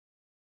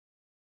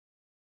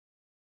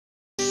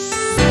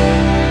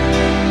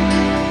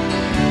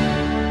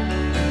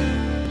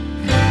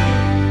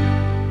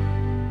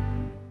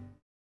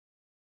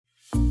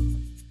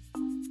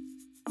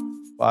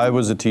I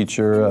was a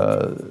teacher,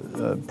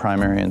 a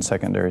primary and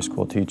secondary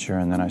school teacher,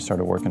 and then I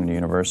started working at a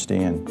university.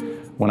 And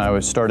when I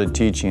started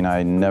teaching,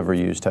 I never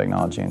used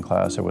technology in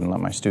class. I wouldn't let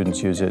my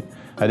students use it.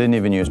 I didn't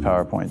even use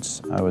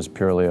PowerPoints. I was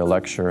purely a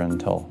lecturer and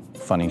tell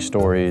funny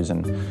stories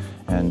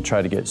and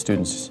try to get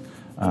students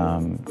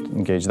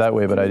engaged that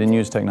way, but I didn't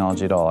use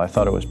technology at all. I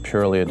thought it was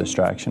purely a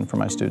distraction for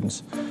my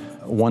students.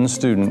 One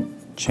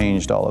student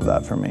changed all of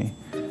that for me.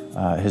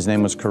 His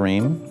name was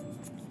Kareem.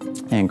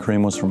 And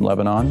Kareem was from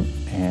Lebanon,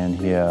 and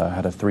he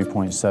had a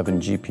 3.7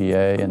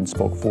 GPA and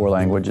spoke 4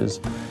 languages.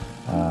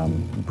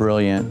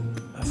 Brilliant,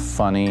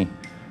 funny,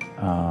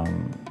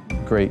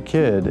 great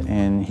kid.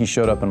 And he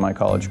showed up in my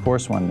college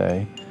course one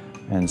day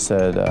and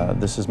said,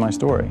 this is my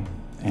story.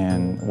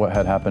 And what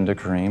had happened to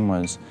Kareem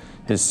was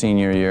his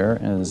senior year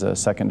as a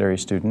secondary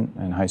student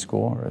in high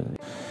school.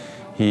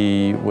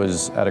 He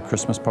was at a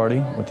Christmas party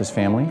with his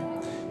family,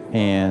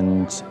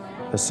 and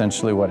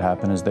essentially what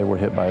happened is they were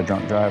hit by a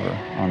drunk driver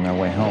on their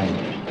way home,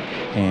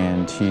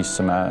 and he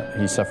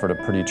suffered a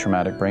pretty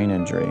traumatic brain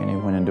injury, and he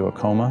went into a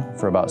coma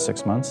for about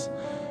 6 months,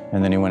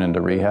 and then he went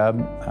into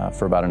rehab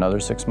for about another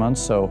 6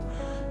 months. So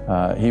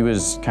he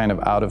was kind of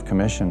out of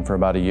commission for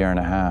about 1.5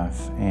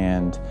 years,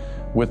 and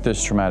with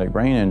this traumatic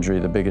brain injury,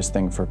 the biggest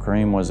thing for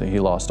Kareem was that he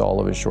lost all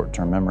of his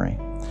short-term memory.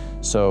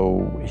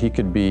 So he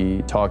could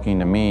be talking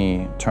to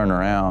me, turn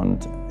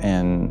around,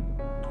 and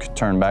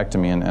turn back to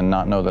me and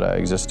not know that I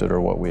existed,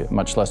 or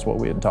much less what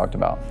we had talked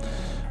about.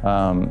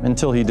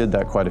 Until he did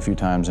that quite a few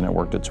times, and it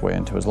worked its way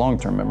into his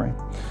long-term memory.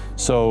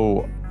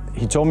 So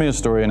he told me a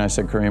story, and I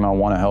said, Kareem, I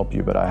want to help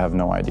you, but I have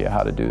no idea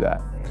how to do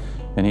that.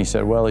 And he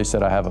said, well,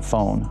 I have a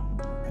phone.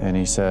 And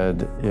he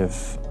said,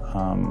 if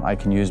I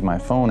can use my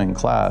phone in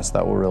class,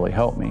 that will really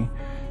help me.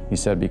 He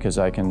said, because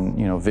I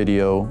can,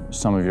 video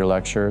some of your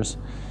lectures.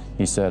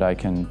 He said, I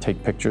can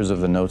take pictures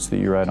of the notes that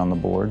you write on the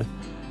board.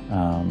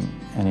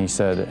 And he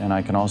said, and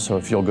I can also,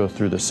 if you'll go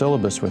through the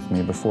syllabus with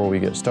me before we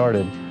get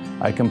started,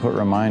 I can put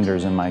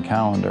reminders in my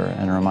calendar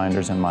and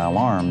reminders in my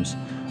alarms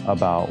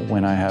about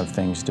when I have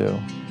things due.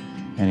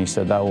 And he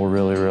said, that will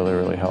really, really,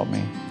 really help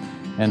me.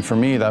 And for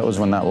me, that was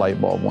when that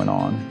light bulb went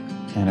on.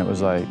 And it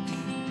was like,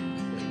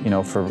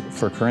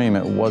 for Kareem,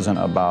 it wasn't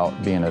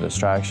about being a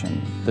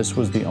distraction. This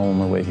was the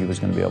only way he was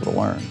going to be able to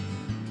learn.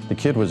 The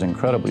kid was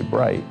incredibly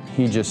bright.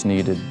 He just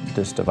needed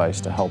this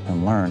device to help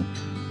him learn,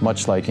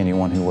 much like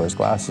anyone who wears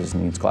glasses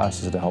needs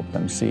glasses to help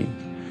them see.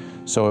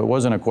 So it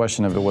wasn't a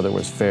question of whether it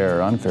was fair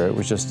or unfair, it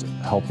was just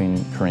helping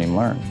Kareem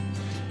learn.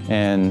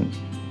 And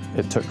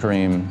it took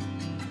Kareem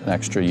an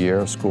extra year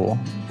of school,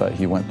 but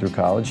he went through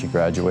college, he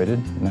graduated,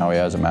 now he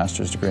has a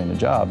master's degree and a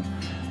job,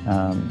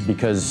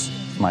 because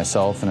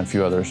myself and a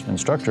few other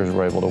instructors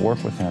were able to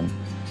work with him.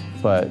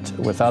 But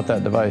without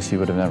that device, he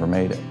would have never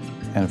made it.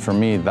 And for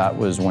me, that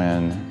was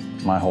when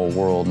my whole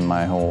world and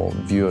my whole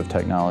view of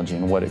technology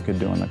and what it could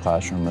do in the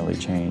classroom really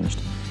changed.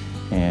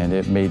 And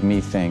it made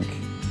me think,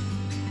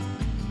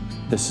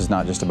 this is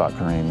not just about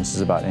Kareem, this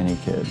is about any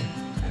kid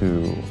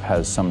who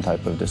has some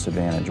type of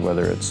disadvantage,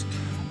 whether it's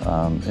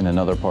in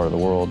another part of the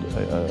world,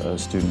 a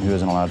student who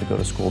isn't allowed to go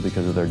to school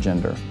because of their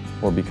gender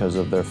or because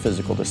of their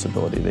physical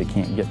disability. They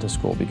can't get to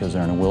school because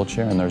they're in a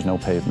wheelchair and there's no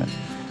pavement.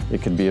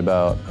 It could be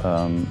about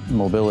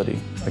mobility,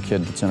 a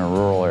kid that's in a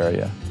rural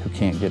area who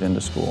can't get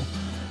into school.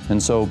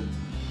 And so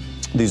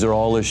these are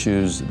all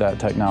issues that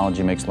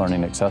technology makes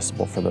learning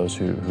accessible for those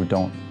who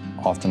don't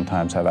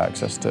oftentimes have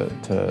access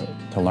to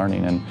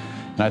learning. And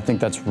I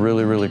think that's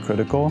really, really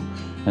critical.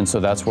 And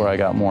so that's where I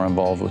got more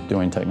involved with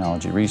doing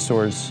technology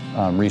research,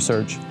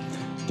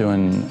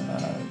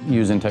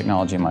 using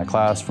technology in my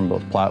class, from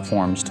both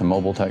platforms to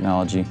mobile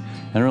technology,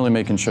 and really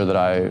making sure that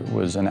I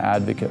was an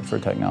advocate for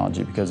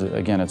technology, because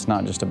again, it's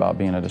not just about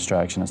being a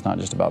distraction, it's not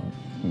just about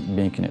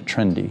making it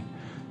trendy.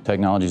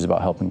 Technology is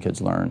about helping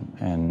kids learn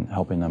and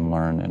helping them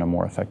learn in a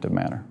more effective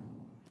manner.